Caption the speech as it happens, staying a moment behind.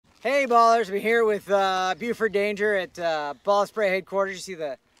Hey ballers, we're here with Buford Danger at Ball Spray headquarters. You see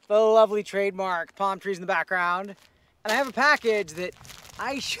the lovely trademark palm trees in the background. And I have a package that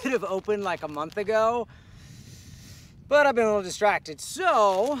I should have opened like a month ago, but I've been a little distracted.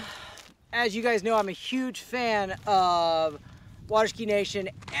 So, as you guys know, I'm a huge fan of Waterski Nation.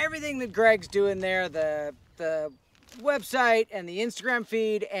 Everything that Greg's doing there, the website and the Instagram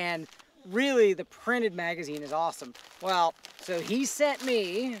feed, and really the printed magazine is awesome. Well, so he sent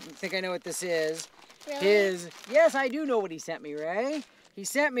me, I think I know what this is. Really? Yes, I do know what he sent me, Ray. He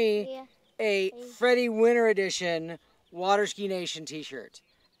sent me a Freddie Winter Edition Waterski Nation t-shirt.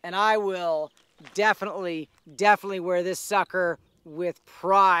 And I will definitely wear this sucker with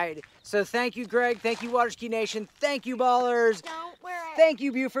pride. So thank you, Greg. Thank you, Waterski Nation. Thank you, ballers. Don't wear it. Thank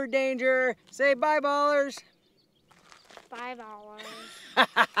you, Buford Danger. Say bye, ballers. $5.